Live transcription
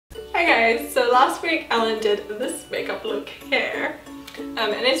Hi guys, so last week Ellen did this makeup look here. And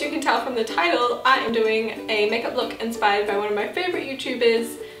as you can tell from the title, I am doing a makeup look inspired by one of my favourite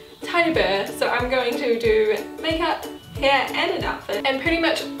YouTubers, Tanya Burr. So I'm going to do makeup, hair and an outfit. And pretty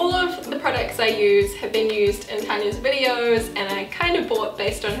much all of the products I use have been used in Tanya's videos and I kind of bought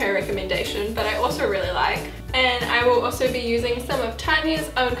based on her recommendation, but I also really like. And I will also be using some of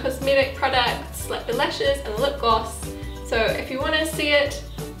Tanya's own cosmetic products like the lashes and the lip gloss. So if you want to see it,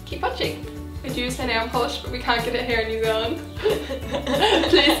 keep watching. We'd use her nail polish, but we can't get it here in New Zealand.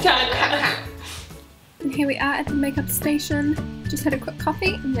 Please, Tanya. And here we are at the makeup station. Just had a quick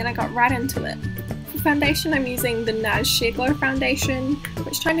coffee and then I got right into it. For foundation, I'm using the Nars Sheer Glow foundation,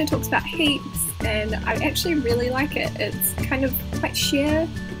 which Tanya talks about heaps, and I actually really like it. It's kind of quite sheer,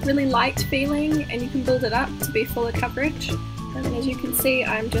 really light feeling, and you can build it up to be fuller coverage. And as you can see,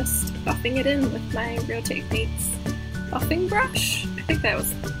 I'm just buffing it in with my Real Techniques buffing brush. I think that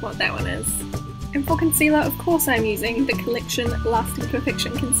was what that one is. And for concealer, of course I'm using the Collection Lasting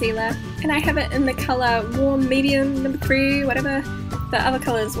Perfection Concealer. And I have it in the colour Warm Medium number 3, whatever. The other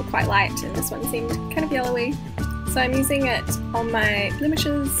colours were quite light and this one seemed kind of yellowy. So I'm using it on my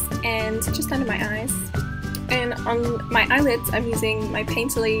blemishes and just under my eyes. And on my eyelids I'm using my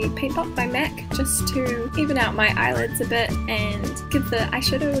Painterly Paint Pot by MAC just to even out my eyelids a bit and give the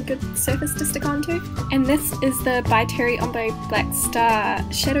eyeshadow a good surface to stick onto. And this is the by Terry Ombre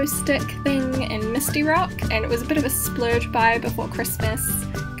Blackstar shadow stick thing in Misty Rock, and it was a bit of a splurge buy before Christmas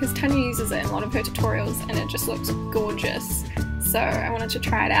because Tanya uses it in a lot of her tutorials and it just looks gorgeous. So I wanted to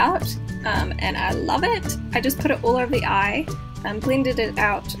try it out and I love it. I just put it all over the eye, blended it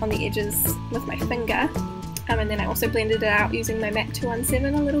out on the edges with my finger. And then I also blended it out using my MAC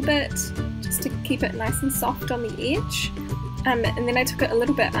 217 a little bit, just to keep it nice and soft on the edge. And then I took it a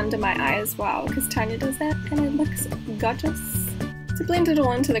little bit under my eye as well, because Tanya does that, and it looks gorgeous. To blend it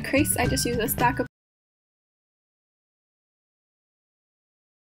all into the crease, I just use this darker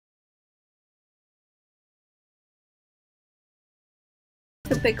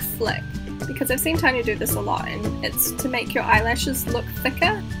a big flick, because I've seen Tanya do this a lot, and it's to make your eyelashes look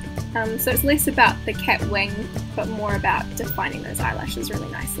thicker. So it's less about the cat wing, but more about defining those eyelashes really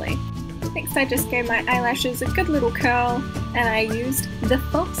nicely. Next I just gave my eyelashes a good little curl, and I used The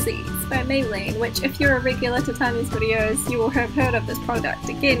Falsies by Maybelline, which if you're a regular to Tanya's videos, you will have heard of this product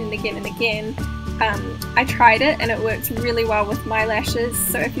again and again and again. I tried it and it works really well with my lashes,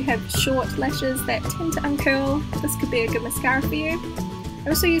 so if you have short lashes that tend to uncurl, this could be a good mascara for you. I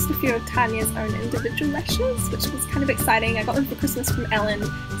also used a few of Tanya's own individual lashes, which was kind of exciting. I got them for Christmas from Ellen.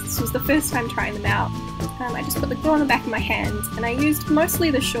 This was the first time trying them out. I just put the glue on the back of my hand, and I used mostly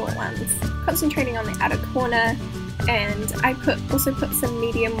the short ones, concentrating on the outer corner, and I also put some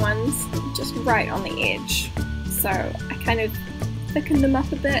medium ones just right on the edge. So I kind of thickened them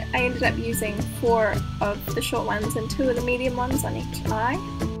up a bit. I ended up using 4 of the short ones and 2 of the medium ones on each eye.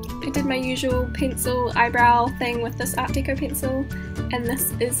 I did my usual pencil eyebrow thing with this Art Deco pencil, and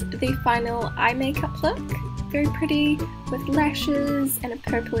this is the final eye makeup look. Very pretty with lashes and a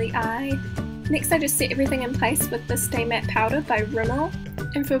purpley eye. Next I just set everything in place with the Stay Matte powder by Rimmel.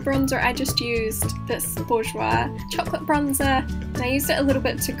 And for bronzer I just used this Bourjois chocolate bronzer, and I used it a little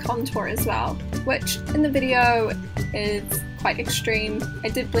bit to contour as well, which in the video is quite extreme. I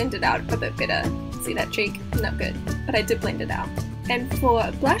did blend it out a bit better. See that cheek? Not good, but I did blend it out. And for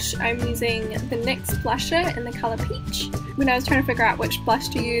blush, I'm using the NYX blusher in the colour Peach. When I was trying to figure out which blush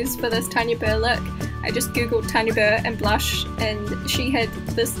to use for this Tanya Burr look, I just googled Tanya Burr and blush, and she had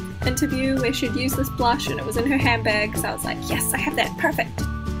this interview where she'd used this blush and it was in her handbag, so I was like, yes, I have that, perfect!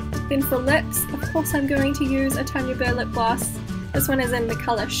 Then for lips, of course I'm going to use a Tanya Burr lip gloss. This one is in the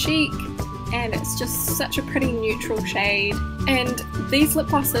colour Chic, and it's just such a pretty neutral shade. And these lip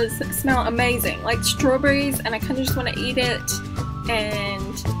glosses smell amazing, like strawberries, and I kind of just want to eat it.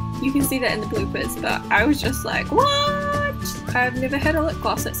 And you can see that in the bloopers, but I was just like, what? I've never had a lip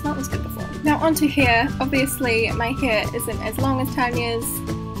gloss that smelled this good before. Now onto hair. Obviously my hair isn't as long as Tanya's,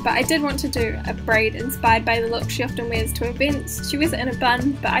 but I did want to do a braid inspired by the look she often wears to events. She wears it in a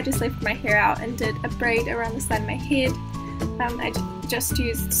bun, but I just left my hair out and did a braid around the side of my head. I just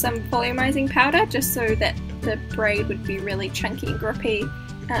used some volumizing powder just so that the braid would be really chunky and grippy.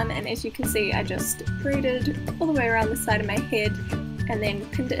 And as you can see, I just braided all the way around the side of my head and then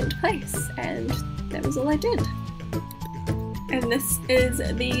pinned it into place, and that was all I did. And this is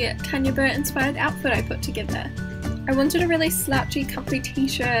the Tanya Burr inspired outfit I put together. I wanted a really slouchy, comfy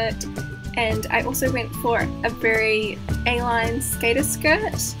t-shirt, and I also went for a very A-line skater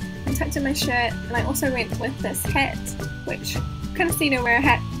skirt and tucked in my shirt, and I also went with this hat, which I've kind of seen her wear a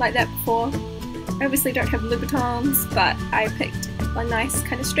hat like that before. I obviously don't have Louboutins, but I picked a nice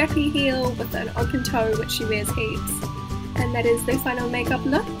kind of strappy heel with an open toe, which she wears heaps. And that is the final makeup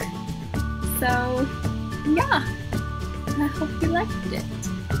look. So yeah, I hope you liked it.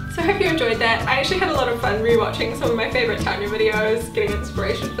 So I hope you enjoyed that. I actually had a lot of fun rewatching some of my favourite Tanya videos, getting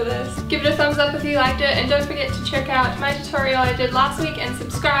inspiration for this. Give it a thumbs up if you liked it, and don't forget to check out my tutorial I did last week and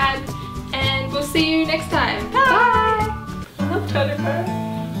subscribe, and we'll see you next time. Bye! I love Tanya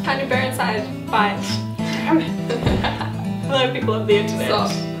Burr. Tanya Burr inside. Bye. Damn it. Hello people of the internet.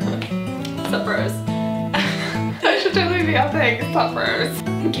 Stop. Sup bros. That should totally be our thing. Stop bros.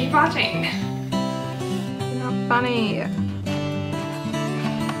 Keep watching. You're not funny.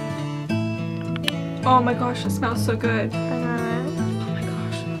 Oh my gosh, it smells so good. I know. Oh my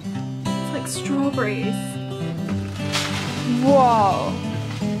gosh. It's like strawberries. Whoa.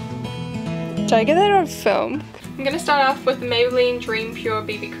 Did I get that on film? I'm going to start off with the Maybelline Dream Pure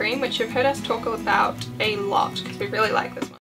BB Cream, which you've heard us talk about a lot because we really like this one.